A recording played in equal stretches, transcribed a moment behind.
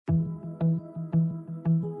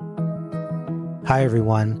Hi,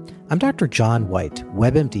 everyone. I'm Dr. John White,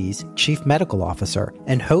 WebMD's Chief Medical Officer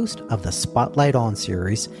and host of the Spotlight On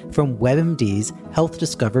series from WebMD's Health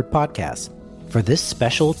Discovered podcast. For this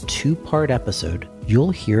special two-part episode,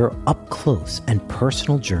 you'll hear up-close and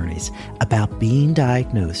personal journeys about being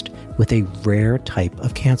diagnosed with a rare type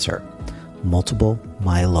of cancer, multiple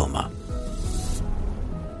myeloma.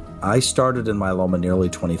 I started in myeloma nearly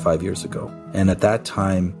 25 years ago. And at that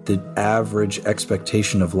time, the average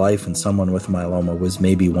expectation of life in someone with myeloma was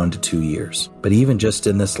maybe 1 to 2 years. But even just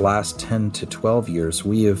in this last 10 to 12 years,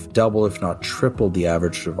 we have doubled, if not tripled, the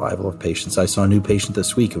average survival of patients. I saw a new patient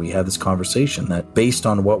this week, and we had this conversation that based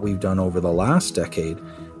on what we've done over the last decade,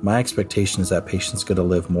 my expectation is that patient's going to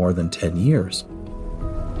live more than 10 years.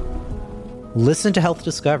 Listen to Health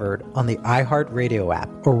Discovered on the iHeartRadio app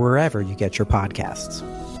or wherever you get your podcasts.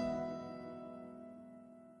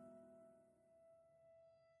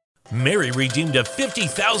 Mary redeemed a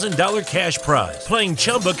 $50,000 cash prize playing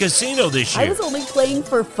Chumba Casino this year. I was only playing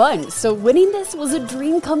for fun, so winning this was a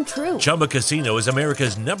dream come true. Chumba Casino is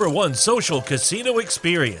America's #1 social casino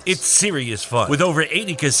experience. It's serious fun. With over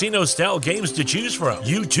 80 casino-style games to choose from,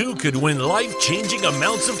 you too could win life-changing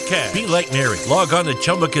amounts of cash. Be like Mary. Log on to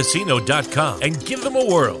ChumbaCasino.com and give them a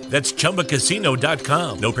whirl. That's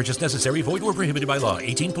ChumbaCasino.com. No purchase necessary. Void or prohibited by law.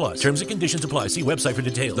 18+. Terms and conditions apply. See website for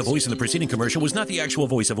details. The voice in the preceding commercial was not the actual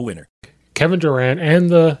voice of a winner. Kevin Durant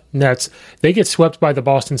and the Nets, they get swept by the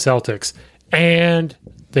Boston Celtics, and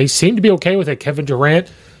they seem to be okay with it. Kevin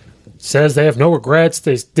Durant says they have no regrets.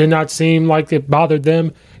 They did not seem like it bothered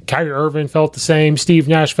them. Kyrie Irving felt the same. Steve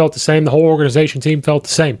Nash felt the same. The whole organization team felt the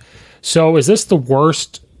same. So is this the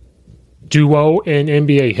worst duo in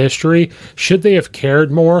NBA history? Should they have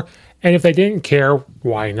cared more? And if they didn't care,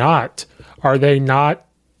 why not? Are they not?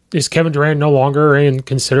 Is Kevin Durant no longer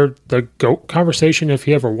considered the GOAT conversation if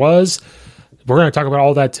he ever was? We're going to talk about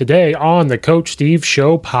all that today on the Coach Steve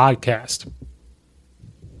Show podcast.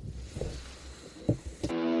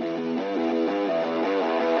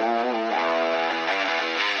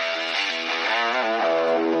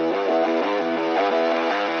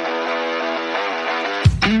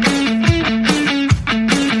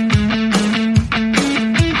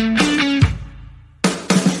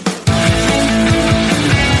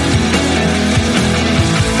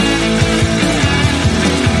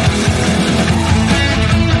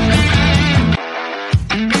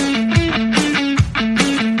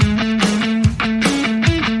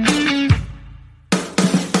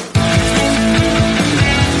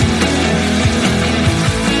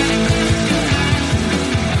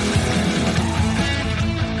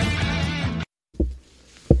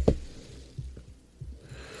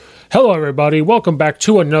 Hello, everybody. Welcome back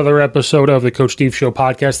to another episode of the Coach Steve Show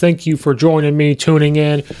podcast. Thank you for joining me, tuning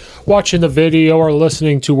in, watching the video, or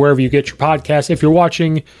listening to wherever you get your podcast. If you're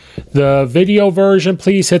watching the video version,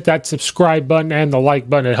 please hit that subscribe button and the like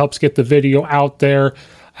button. It helps get the video out there,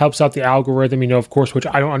 helps out the algorithm, of course, which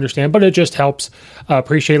I don't understand, but it just helps.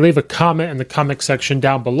 Appreciate it. Leave a comment in the comment section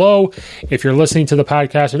down below. If you're listening to the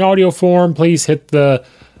podcast in audio form, please hit the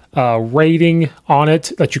rating on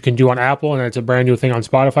it that you can do on Apple, and it's a brand new thing on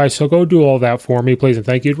Spotify. So go do all that for me, please, and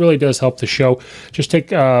thank you. It really does help the show. Just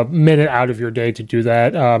take a minute out of your day to do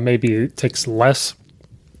that. Maybe it takes less.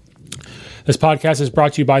 This podcast is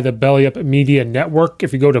brought to you by the Belly Up Media Network.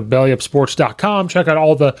 If you go to bellyupsports.com, check out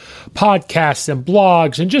all the podcasts and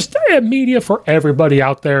blogs and just media for everybody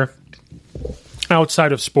out there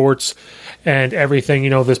outside of sports and everything.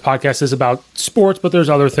 This podcast is about sports, but there's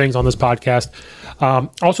other things on this podcast.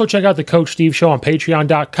 Also, check out the Coach Steve Show on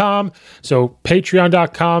Patreon.com. So,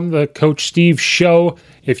 Patreon.com, the Coach Steve Show.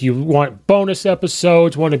 If you want bonus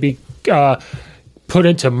episodes, want to be put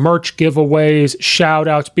into merch giveaways,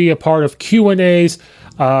 shout-outs, be a part of Q&As.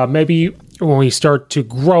 Maybe when we start to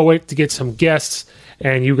grow it, to get some guests,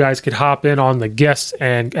 and you guys could hop in on the guests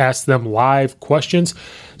and ask them live questions.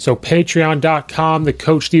 So patreon.com, the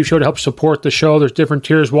Coach Steve Show, to help support the show. There's different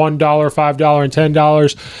tiers, $1, $5, and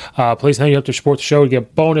 $10. Please know you have to support the show to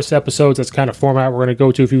get bonus episodes. That's the kind of format we're going to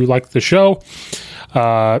go to if you like the show.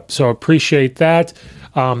 So appreciate that.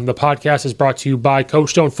 The podcast is brought to you by Coach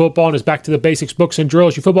Stone Football and is back to the basics, books, and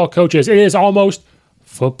drills. You football coaches, it is almost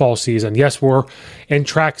football season. Yes, we're in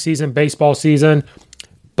track season, baseball season,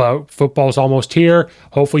 but football's almost here.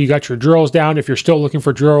 Hopefully you got your drills down. If you're still looking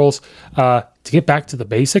for drills to get back to the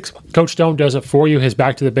basics, Coach Stone does it for you. His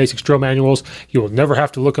Back to the Basics drill manuals. You will never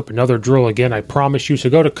have to look up another drill again, I promise you. So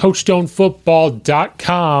go to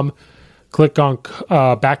CoachStoneFootball.com. Click on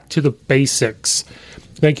Back to the Basics.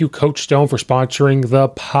 Thank you, Coach Stone, for sponsoring the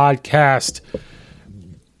podcast.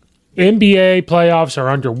 NBA playoffs are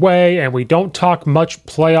underway, and we don't talk much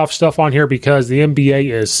playoff stuff on here because the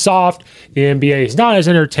NBA is soft. The NBA is not as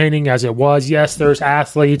entertaining as it was. Yes, there's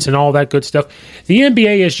athletes and all that good stuff. The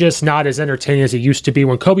NBA is just not as entertaining as it used to be.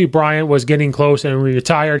 When Kobe Bryant was getting close and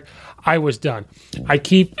retired, I was done. I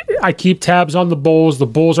keep tabs on the Bulls. The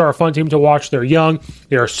Bulls are a fun team to watch. They're young.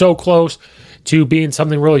 They are so close to being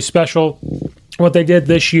something really special. What they did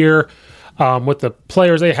this year with the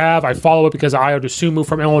players they have, I follow it because of Ayo Dosunmu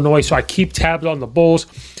from Illinois, so I keep tabs on the Bulls.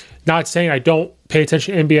 Not saying I don't pay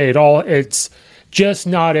attention to NBA at all. It's just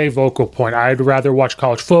not a vocal point. I'd rather watch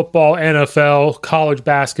college football, NFL, college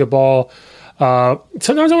basketball.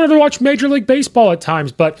 Sometimes I want to watch Major League Baseball at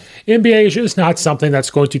times, but NBA is just not something that's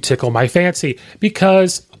going to tickle my fancy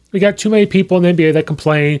because we got too many people in the NBA that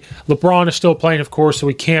complain. LeBron is still playing, of course, so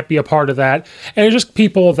we can't be a part of that. And it's just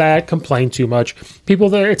people that complain too much. People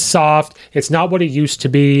that it's soft. It's not what it used to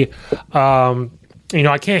be. I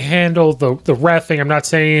can't handle the reffing. I'm not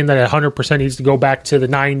saying that 100% needs to go back to the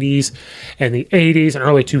 90s and the 80s and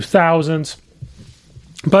early 2000s.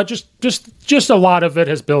 But just a lot of it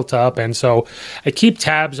has built up, and so I keep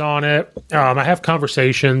tabs on it. I have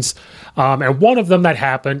conversations, and one of them that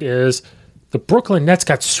happened is the Brooklyn Nets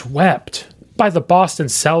got swept by the Boston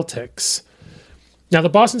Celtics. Now, the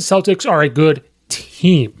Boston Celtics are a good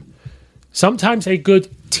team. Sometimes a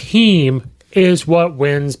good team is what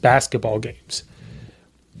wins basketball games.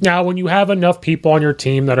 Now, when you have enough people on your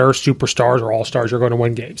team that are superstars or all-stars, you're going to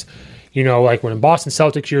win games. Like when in Boston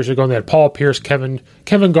Celtics years ago, they had Paul Pierce, Kevin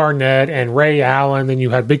Garnett, and Ray Allen. Then you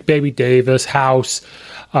had Big Baby Davis, House,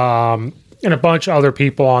 and a bunch of other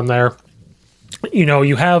people on there.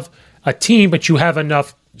 You have a team, but you have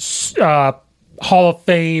enough Hall of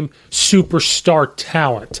Fame superstar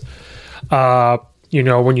talent.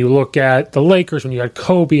 When you look at the Lakers, when you had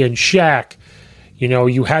Kobe and Shaq,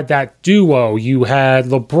 you had that duo. You had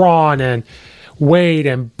LeBron and Wade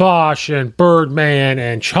and Bosh and Birdman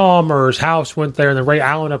and Chalmers. House went there, and then Ray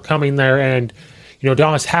Allen up coming there, and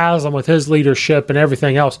Udonis Haslem with his leadership and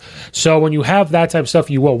everything else. So when you have that type of stuff,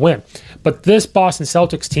 you will win. But this Boston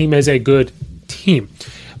Celtics team is a good team.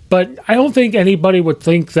 But I don't think anybody would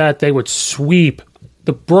think that they would sweep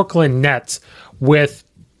the Brooklyn Nets with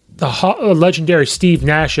the legendary Steve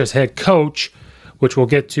Nash as head coach, which we'll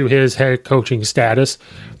get to his head coaching status,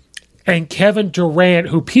 and Kevin Durant,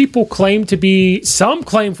 who people claim to be, some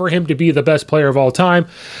claim for him to be the best player of all time.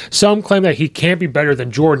 Some claim that he can't be better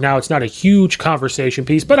than Jordan. Now, it's not a huge conversation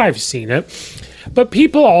piece, but I've seen it. But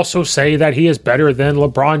people also say that he is better than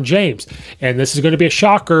LeBron James. And this is going to be a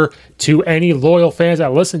shocker to any loyal fans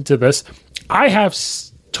that listen to this. I have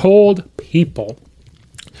told people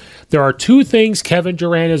there are two things Kevin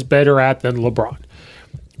Durant is better at than LeBron: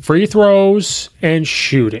 free throws and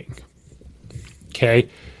shooting. Okay?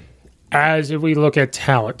 As if we look at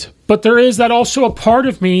talent. But there is that also a part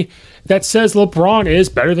of me that says LeBron is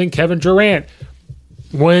better than Kevin Durant.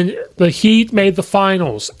 When the Heat made the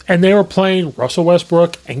finals and they were playing Russell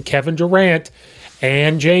Westbrook and Kevin Durant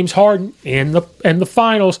and James Harden in the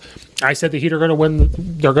finals, I said the Heat are going to win.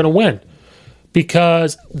 They're going to win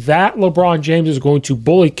because that LeBron James is going to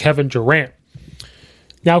bully Kevin Durant.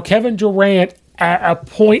 Now, Kevin Durant, at a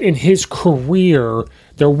point in his career,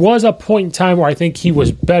 there was a point in time where I think he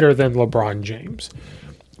was better than LeBron James.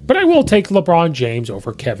 But I will take LeBron James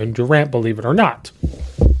over Kevin Durant, believe it or not,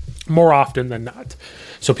 more often than not.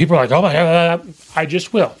 So people are like, oh my God, I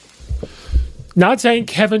just will. Not saying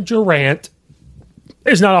Kevin Durant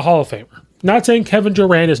is not a Hall of Famer. Not saying Kevin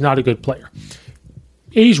Durant is not a good player.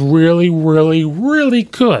 He's really, really, really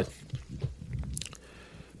good.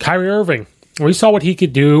 Kyrie Irving, we saw what he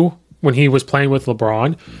could do when he was playing with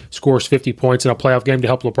LeBron, scores 50 points in a playoff game to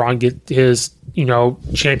help LeBron get his,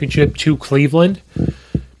 championship to Cleveland.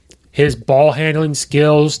 His ball handling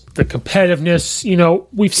skills, the competitiveness,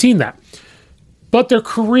 we've seen that. But their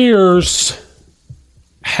careers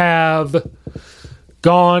have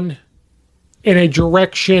gone in a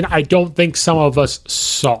direction I don't think some of us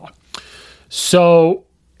saw. So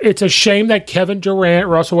it's a shame that Kevin Durant,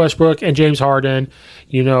 Russell Westbrook, and James Harden,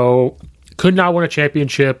 could not win a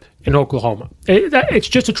championship in Oklahoma. It's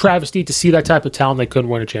just a travesty to see that type of talent. They couldn't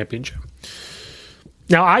win a championship.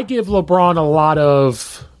 Now, I give LeBron a lot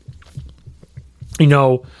of,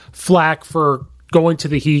 flack for going to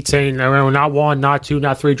the Heat, saying, not one, not two,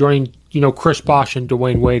 not three, joining, Chris Bosh and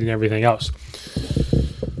Dwayne Wade and everything else.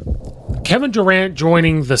 Kevin Durant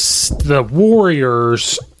joining the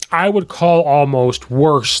Warriors, I would call almost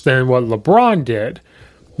worse than what LeBron did.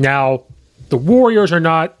 Now, the Warriors are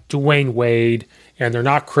not Dwayne Wade, and they're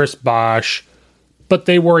not Chris Bosh, but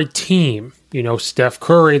they were a team. Steph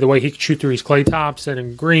Curry, the way he could shoot through his Klay Thompson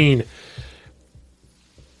and Green.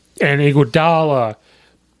 and Iguodala,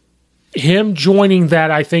 him joining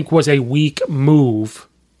that, I think, was a weak move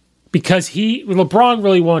because LeBron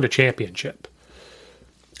really wanted a championship.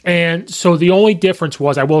 And so the only difference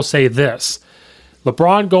was, I will say this,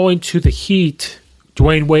 LeBron going to the Heat,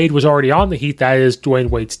 Dwayne Wade was already on the Heat, that is Dwayne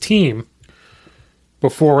Wade's team,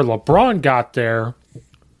 before LeBron got there.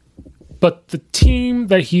 But the team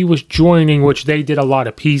that he was joining, which they did a lot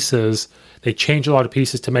of pieces, they changed a lot of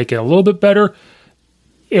pieces to make it a little bit better.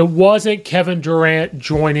 It wasn't Kevin Durant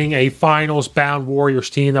joining a finals-bound Warriors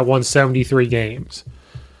team that won 73 games.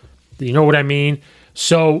 You know what I mean?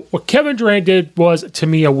 So what Kevin Durant did was, to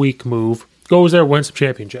me, a weak move. Goes there, wins some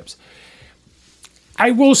championships.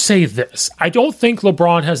 I will say this. I don't think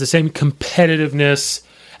LeBron has the same competitiveness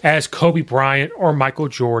as Kobe Bryant or Michael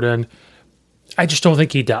Jordan. I just don't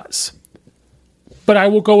think he does. But I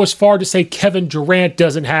will go as far to say Kevin Durant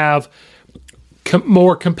doesn't have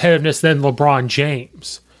more competitiveness than LeBron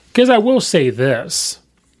James. Because I will say this.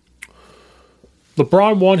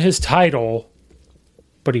 LeBron won his title,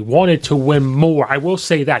 but he wanted to win more. I will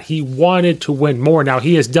say that. He wanted to win more. Now,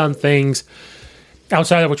 he has done things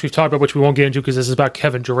outside of which we've talked about, which we won't get into because this is about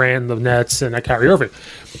Kevin Durant, the Nets, and Kyrie Irving.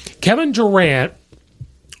 Kevin Durant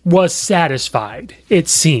was satisfied, it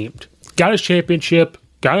seemed. Got his championship,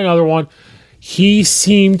 got another one. He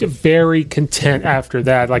seemed very content after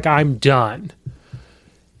that. Like, I'm done.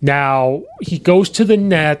 Now, he goes to the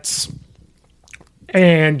Nets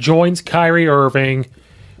and joins Kyrie Irving,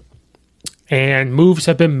 and moves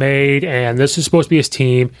have been made, and this is supposed to be his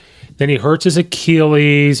team. Then he hurts his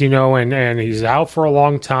Achilles, and he's out for a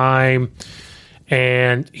long time.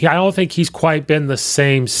 And I don't think he's quite been the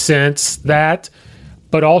same since that.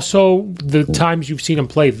 But also, the times you've seen him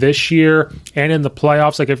play this year and in the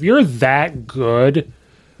playoffs, like, if you're that good,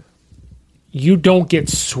 you don't get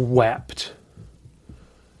swept.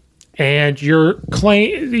 And you're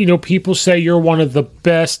people say you're one of the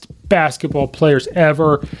best basketball players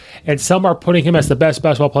ever, and some are putting him as the best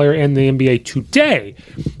basketball player in the NBA today.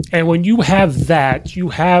 And when you have that, you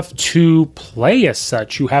have to play as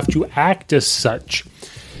such. You have to act as such.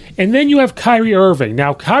 And then you have Kyrie Irving.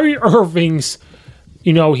 Now, Kyrie Irving's,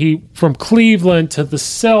 he from Cleveland to the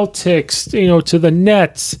Celtics, to the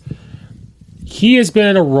Nets, he has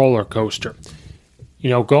been a roller coaster.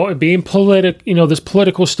 Being political, this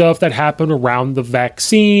political stuff that happened around the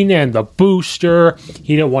vaccine and the booster.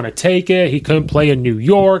 He didn't want to take it. He couldn't play in New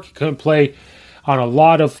York. He couldn't play on a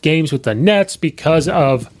lot of games with the Nets because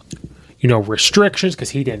of, restrictions, because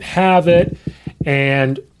he didn't have it.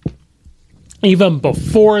 And even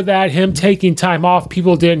before that, him taking time off,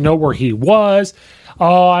 people didn't know where he was.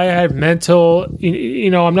 Oh, I had mental,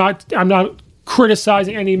 I'm not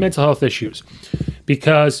criticizing any mental health issues,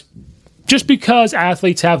 because just because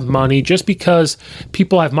athletes have money, just because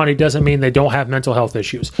people have money doesn't mean they don't have mental health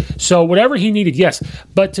issues. So whatever he needed, yes,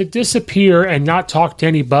 but to disappear and not talk to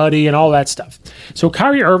anybody and all that stuff. So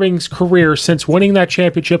Kyrie Irving's career since winning that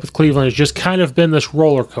championship with Cleveland has just kind of been this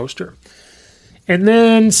roller coaster. And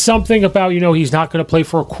then something about, he's not going to play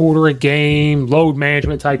for a quarter a game, load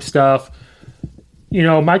management type stuff.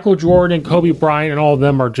 Michael Jordan and Kobe Bryant and all of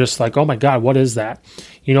them are just like, oh my God, what is that?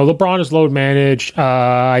 LeBron is load managed.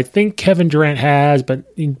 I think Kevin Durant has, but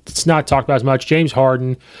it's not talked about as much. James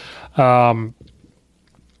Harden, and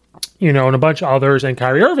a bunch of others, and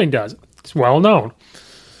Kyrie Irving does it. It's well known.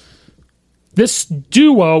 This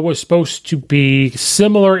duo was supposed to be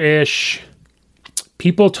similar-ish.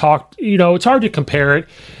 People talked, it's hard to compare it,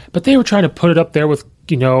 but they were trying to put it up there with,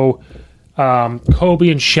 Kobe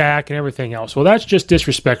and Shaq and everything else. Well, that's just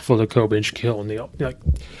disrespectful to Kobe and Shaquille O'Neal. Like,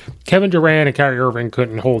 Kevin Durant and Kyrie Irving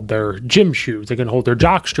couldn't hold their gym shoes. They couldn't hold their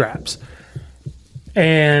jock straps.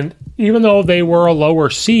 And even though they were a lower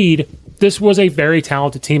seed, this was a very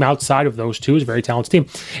talented team outside of those two. It was a very talented team.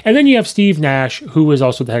 And then you have Steve Nash, who is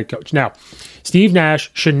also the head coach. Now, Steve Nash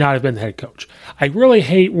should not have been the head coach. I really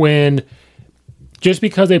hate when just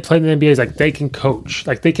because they played in the NBA, it's like they can coach.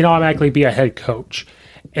 Like, they can automatically be a head coach.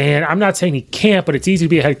 And I'm not saying he can't, but it's easy to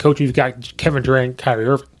be a head coach when you've got Kevin Durant and Kyrie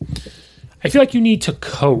Irving. I feel like you need to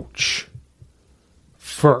coach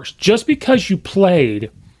first. Just because you played,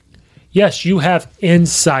 yes, you have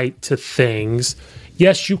insight to things.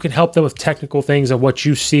 Yes, you can help them with technical things and what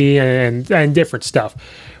you see and different stuff.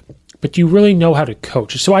 But you really know how to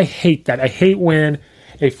coach. So I hate that. I hate when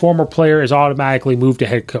a former player is automatically moved to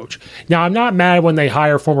head coach. Now, I'm not mad when they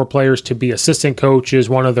hire former players to be assistant coaches,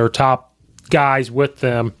 one of their top guys with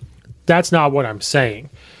them. That's not what I'm saying.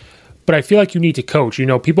 But I feel like you need to coach.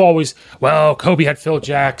 People always, Kobe had Phil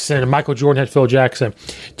Jackson and Michael Jordan had Phil Jackson.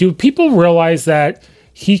 Do people realize that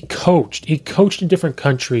he coached? He coached in different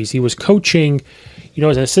countries. He was coaching,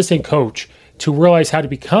 as an assistant coach to realize how to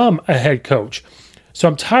become a head coach. So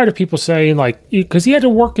I'm tired of people saying, like, because he had to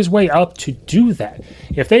work his way up to do that.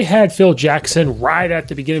 If they had Phil Jackson right at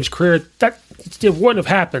the beginning of his career, that it wouldn't have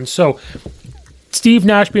happened. So Steve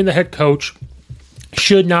Nash being the head coach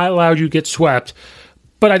should not allow you to get swept.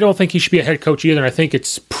 But I don't think he should be a head coach either. And I think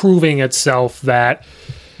it's proving itself that,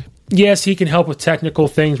 yes, he can help with technical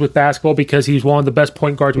things with basketball because he's one of the best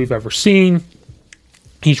point guards we've ever seen.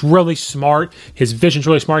 He's really smart. His vision's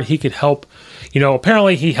really smart. He could help.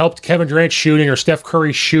 Apparently he helped Kevin Durant shooting or Steph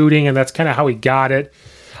Curry shooting, and that's kind of how he got it.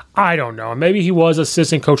 I don't know. Maybe he was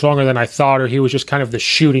assistant coach longer than I thought, or he was just kind of the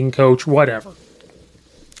shooting coach, whatever.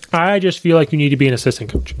 I just feel like you need to be an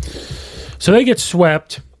assistant coach. So they get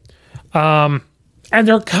swept, and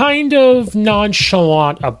they're kind of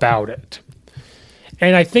nonchalant about it.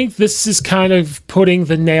 And I think this is kind of putting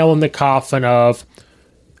the nail in the coffin of,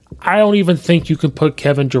 I don't even think you can put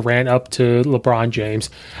Kevin Durant up to LeBron James.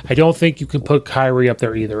 I don't think you can put Kyrie up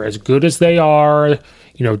there either. As good as they are,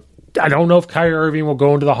 I don't know if Kyrie Irving will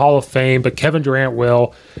go into the Hall of Fame, but Kevin Durant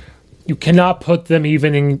will. You cannot put them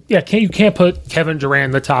even in... you can't put Kevin Durant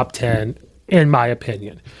in the top 10, in my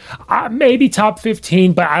opinion. Maybe top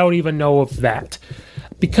 15, but I don't even know of that.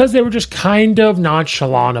 Because they were just kind of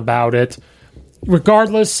nonchalant about it,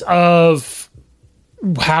 regardless of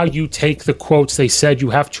how you take the quotes they said, you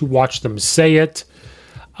have to watch them say it,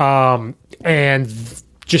 and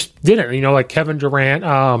just didn't. Like Kevin Durant,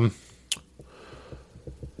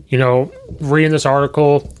 reading this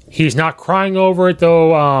article, he's not crying over it,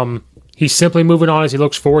 though. He's simply moving on as he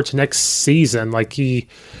looks forward to next season. Like, he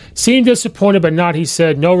seemed disappointed, but not. He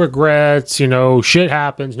said, no regrets, shit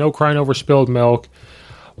happens, no crying over spilled milk.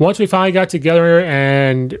 Once we finally got together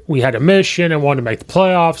and we had a mission and wanted to make the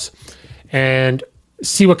playoffs and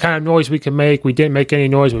see what kind of noise we can make. We didn't make any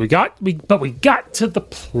noise, but we got to the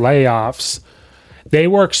playoffs. They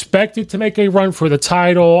were expected to make a run for the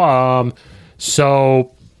title.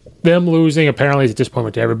 So them losing apparently is a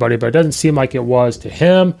disappointment to everybody, but it doesn't seem like it was to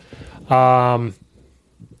him. Kyrie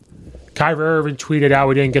Irving tweeted out,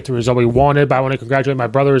 we didn't get the result we wanted, but I want to congratulate my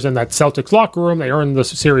brothers in that Celtics locker room. They earned the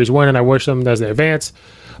series win, and I wish them as they advance.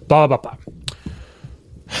 Blah, blah, blah.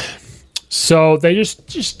 So they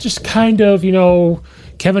just kind of,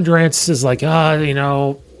 Kevin Durant is like,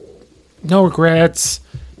 no regrets.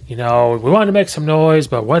 We wanted to make some noise,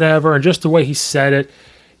 but whatever. And just the way he said it,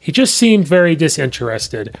 he just seemed very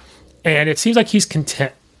disinterested. And it seems like he's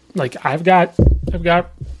content. Like, I've got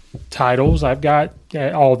titles. I've got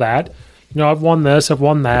all that. I've won this. I've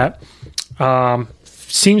won that.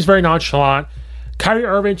 Seems very nonchalant. Kyrie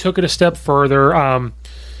Irving took it a step further.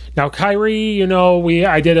 Now, Kyrie,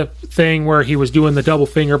 I did a thing where he was doing the double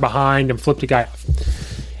finger behind and flipped a guy off.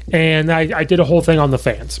 And I did a whole thing on the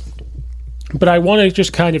fans. But I want to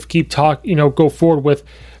just kind of keep go forward with,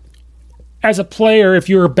 as a player, if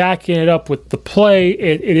you're backing it up with the play,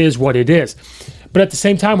 it is what it is. But at the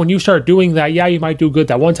same time, when you start doing that, you might do good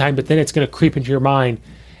that one time, but then it's going to creep into your mind.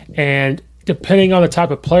 And depending on the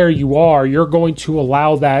type of player you are, you're going to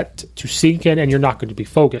allow that to sink in and you're not going to be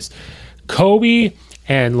focused. Kobe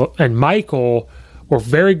and Michael were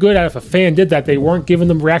very good at, if a fan did that, they weren't giving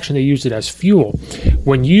them reaction, they used it as fuel.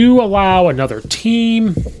 When you allow another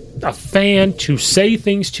team, a fan, to say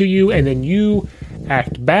things to you and then you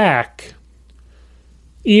act back,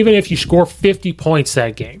 even if you score 50 points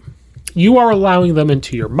that game, you are allowing them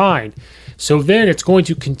into your mind. So then it's going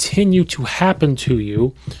to continue to happen to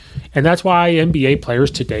you. And that's why NBA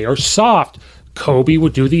players today are soft. Kobe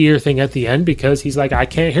would do the ear thing at the end because he's like, I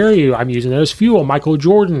can't hear you. I'm using it as fuel. Michael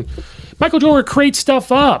Jordan creates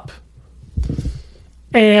stuff up.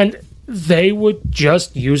 And they would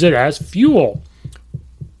just use it as fuel.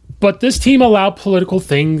 But this team allowed political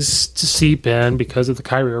things to seep in because of the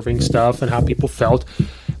Kyrie Irving stuff and how people felt.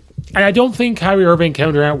 And I don't think Kyrie Irving and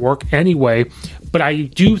Kevin Durant work anyway, but I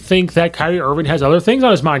do think that Kyrie Irving has other things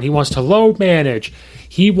on his mind. He wants to load manage.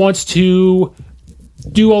 He wants to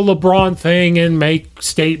do a LeBron thing and make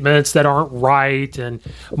statements that aren't right, and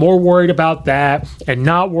more worried about that and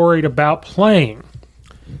not worried about playing.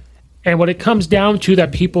 And what it comes down to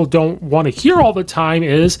that people don't want to hear all the time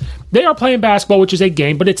is they are playing basketball, which is a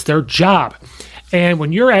game, but it's their job. And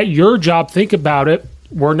when you're at your job, think about it.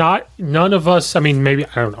 None of us, maybe,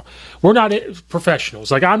 I don't know. We're not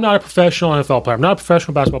professionals. Like, I'm not a professional NFL player. I'm not a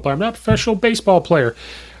professional basketball player. I'm not a professional baseball player.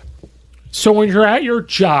 So when you're at your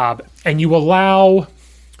job and you allow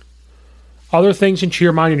other things into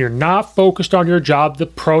your mind and you're not focused on your job, the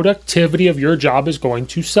productivity of your job is going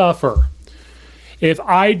to suffer. If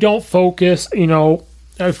I don't focus,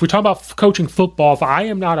 if we talk about coaching football, if I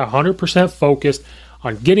am not 100% focused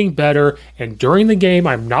on getting better, and during the game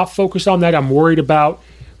I'm not focused on that, I'm worried about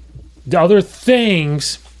The other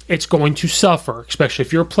things, it's going to suffer, especially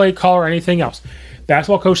if you're a play caller or anything else.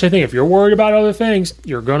 Basketball coach, same thing. If you're worried about other things,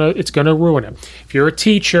 it's gonna ruin it. If you're a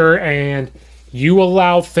teacher and you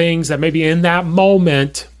allow things that maybe in that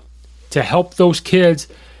moment to help those kids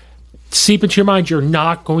seep into your mind, you're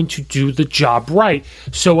not going to do the job right.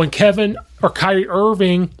 So when Kevin or Kyrie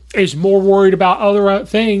Irving is more worried about other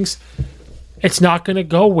things, it's not going to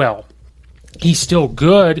go well. He's still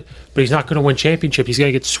good, but he's not going to win championship. He's going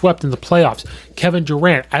to get swept in the playoffs. Kevin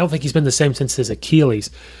Durant, I don't think he's been the same since his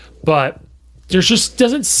Achilles, but there just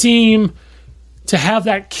doesn't seem to have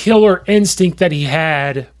that killer instinct that he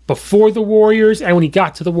had before the Warriors and when he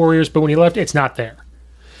got to the Warriors, but when he left, it's not there.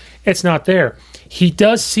 It's not there. He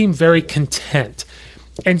does seem very content.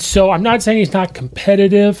 And so I'm not saying he's not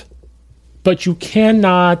competitive, but you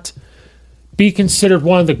cannot be considered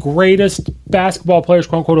one of the greatest basketball players,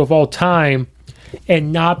 quote unquote, of all time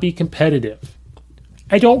and not be competitive.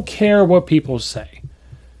 I don't care what people say.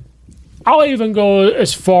 I'll even go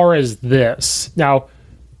as far as this. Now,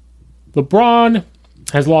 LeBron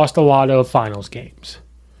has lost a lot of finals games.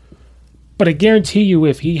 But I guarantee you,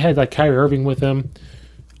 if he had like Kyrie Irving with him,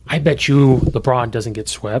 I bet you LeBron doesn't get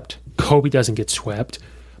swept. Kobe doesn't get swept.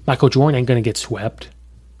 Michael Jordan ain't going to get swept.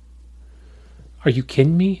 Are you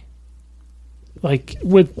kidding me? Like,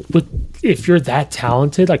 if you're that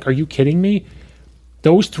talented, like, are you kidding me?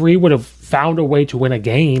 Those three would have found a way to win a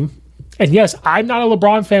game. And yes, I'm not a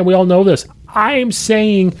LeBron fan. We all know this. I am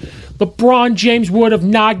saying LeBron James would have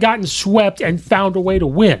not gotten swept and found a way to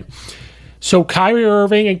win. So Kyrie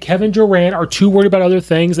Irving and Kevin Durant are too worried about other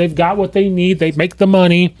things. They've got what they need. They make the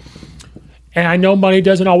money. And I know money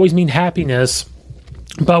doesn't always mean happiness.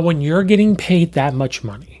 But when you're getting paid that much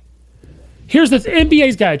money, here's the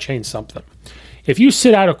NBA's got to change something. If you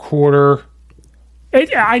sit out a quarter,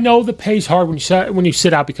 I know the pay's hard when you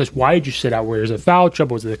sit out, because why did you sit out? Where is it foul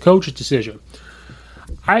trouble? Was it the coach's decision?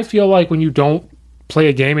 I feel like when you don't play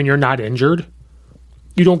a game and you're not injured,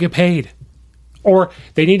 you don't get paid. Or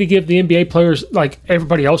they need to give the NBA players, like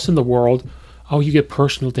everybody else in the world, you get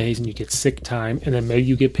personal days and you get sick time, and then maybe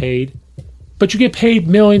you get paid. But you get paid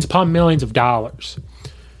millions upon millions of dollars.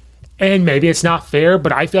 And maybe it's not fair,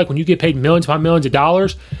 but I feel like when you get paid millions upon millions of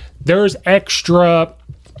dollars, there's extra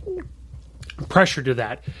pressure to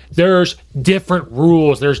that. There's different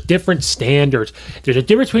rules. There's different standards. There's a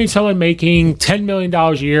difference between someone making $10 million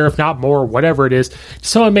a year, if not more, whatever it is,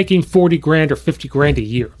 someone making $40,000 or $50,000 a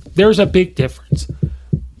year. There's a big difference.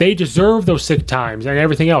 They deserve those sick times and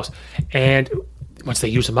everything else. And once they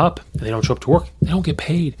use them up and they don't show up to work, they don't get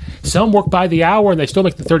paid. Some work by the hour and they still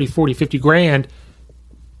make the 30, 40, 50 grand,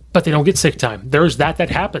 but they don't get sick time. There's that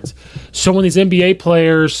happens. So when these NBA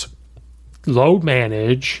players load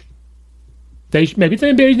manage, maybe the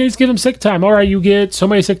NBA needs to give them sick time. All right, you get so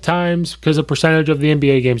many sick times because of percentage of the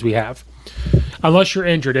NBA games we have. Unless you're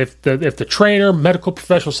injured. If the trainer, medical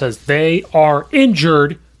professional says they are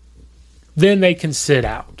injured, then they can sit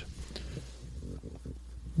out.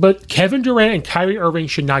 But Kevin Durant and Kyrie Irving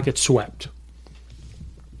should not get swept.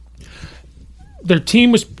 Their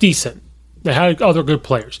team was decent. They had other good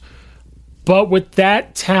players. But with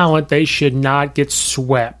that talent, they should not get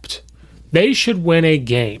swept. They should win a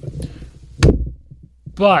game.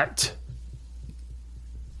 But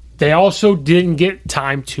they also didn't get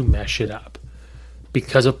time to mesh it up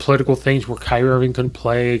because of political things where Kyrie Irving couldn't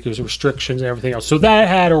play because of restrictions and everything else. So that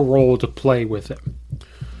had a role to play with it.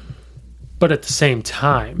 But at the same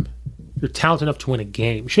time, you're talented enough to win a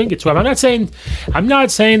game. You shouldn't get swept. I'm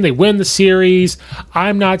not saying they win the series.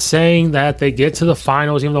 I'm not saying that they get to the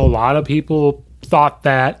finals, even though a lot of people thought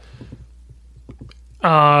that.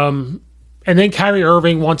 And then Kyrie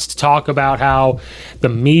Irving wants to talk about how the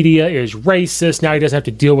media is racist. Now he doesn't have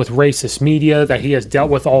to deal with racist media that he has dealt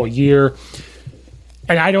with all year.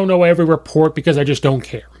 And I don't know every report because I just don't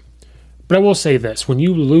care. But I will say this. When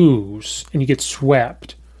you lose and you get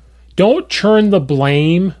swept, don't churn the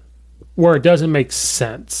blame where it doesn't make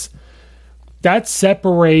sense. That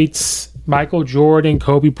separates Michael Jordan,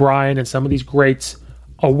 Kobe Bryant, and some of these greats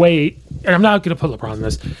away. And I'm not going to put LeBron in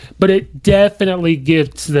this, but it definitely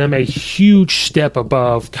gives them a huge step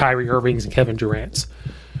above Kyrie Irving's and Kevin Durant's.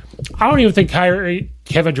 I don't even think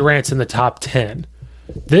Kevin Durant's in the top 10.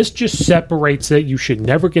 This just separates it. You should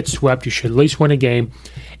never get swept. You should at least win a game.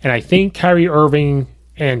 And I think Kyrie Irving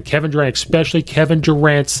and Kevin Durant, especially Kevin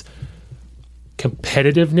Durant's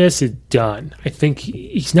competitiveness, is done. I think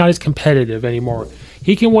he's not as competitive anymore.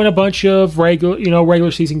 He can win a bunch of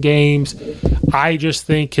regular season games. I just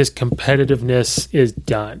think his competitiveness is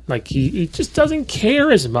done. Like he just doesn't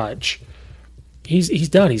care as much. He's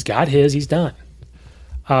done. He's got his. He's done.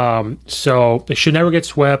 So they should never get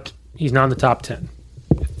swept. He's not in the top 10.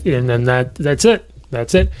 and then that's it.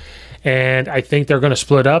 That's it. And I think they're going to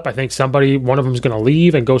split up. I think one of them is going to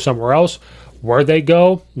leave and go somewhere else. Where they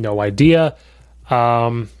go, no idea. Do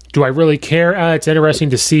I really care? It's interesting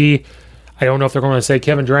to see. I don't know if they're going to say,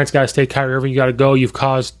 Kevin Durant's got to stay, Kyrie Irving, you got to go. You've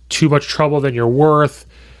caused too much trouble than you're worth.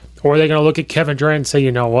 Or are they going to look at Kevin Durant and say,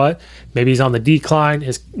 you know what? Maybe he's on the decline.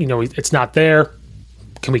 It's not there.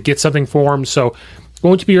 Can we get something for him? So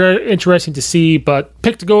going to be interesting to see. But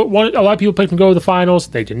a lot of people picked to go to the finals.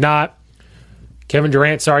 They did not. Kevin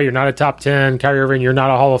Durant, sorry, you're not a top 10. Kyrie Irving, you're not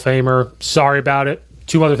a Hall of Famer. Sorry about it.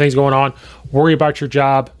 2 other things going on. Worry about your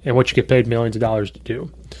job and what you get paid millions of dollars to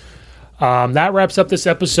do. That wraps up this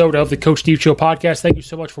episode of the Coach Steve Show podcast. Thank you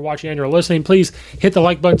so much for watching and or listening. Please hit the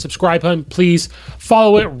like button, subscribe button. Please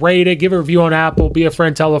follow it, rate it, give a review on Apple, be a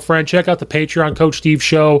friend, tell a friend. Check out the Patreon Coach Steve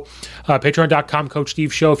Show, patreon.com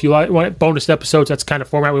want bonus episodes. That's the kind of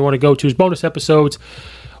format we want to go to is bonus episodes.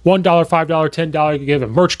 $1, $5, $10. You can give them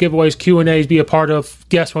merch giveaways, Q&As, be a part of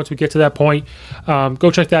guests once we get to that point. Go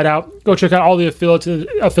check that out. Go check out all the affiliates in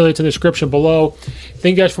the description below.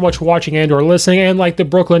 Thank you guys so much for watching and or listening. And like the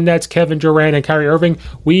Brooklyn Nets, Kevin Durant and Kyrie Irving,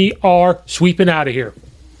 we are sweeping out of here.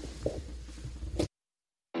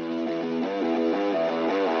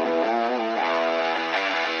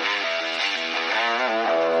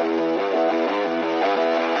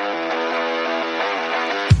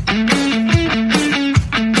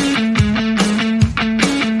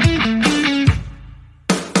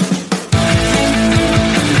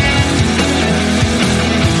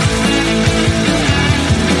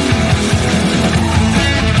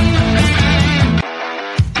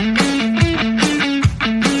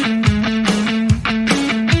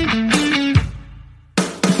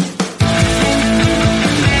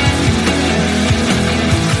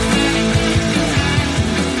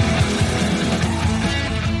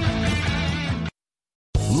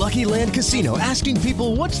 Lucky Land Casino, asking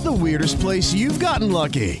people, what's the weirdest place you've gotten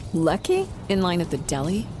lucky? Lucky? In line at the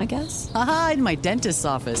deli, I guess? Aha, in my dentist's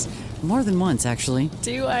office. More than once, actually.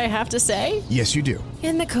 Do I have to say? Yes, you do.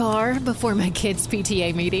 In the car before my kids'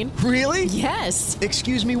 PTA meeting. Really? Yes.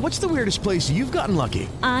 Excuse me, what's the weirdest place you've gotten lucky?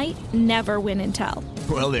 I never win and tell.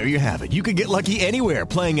 Well, there you have it. You can get lucky anywhere,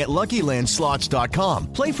 playing at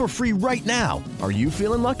LuckyLandSlots.com. Play for free right now. Are you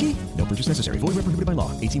feeling lucky? No purchase necessary. Void where prohibited by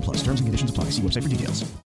law. 18+. Terms and conditions apply. See website for details.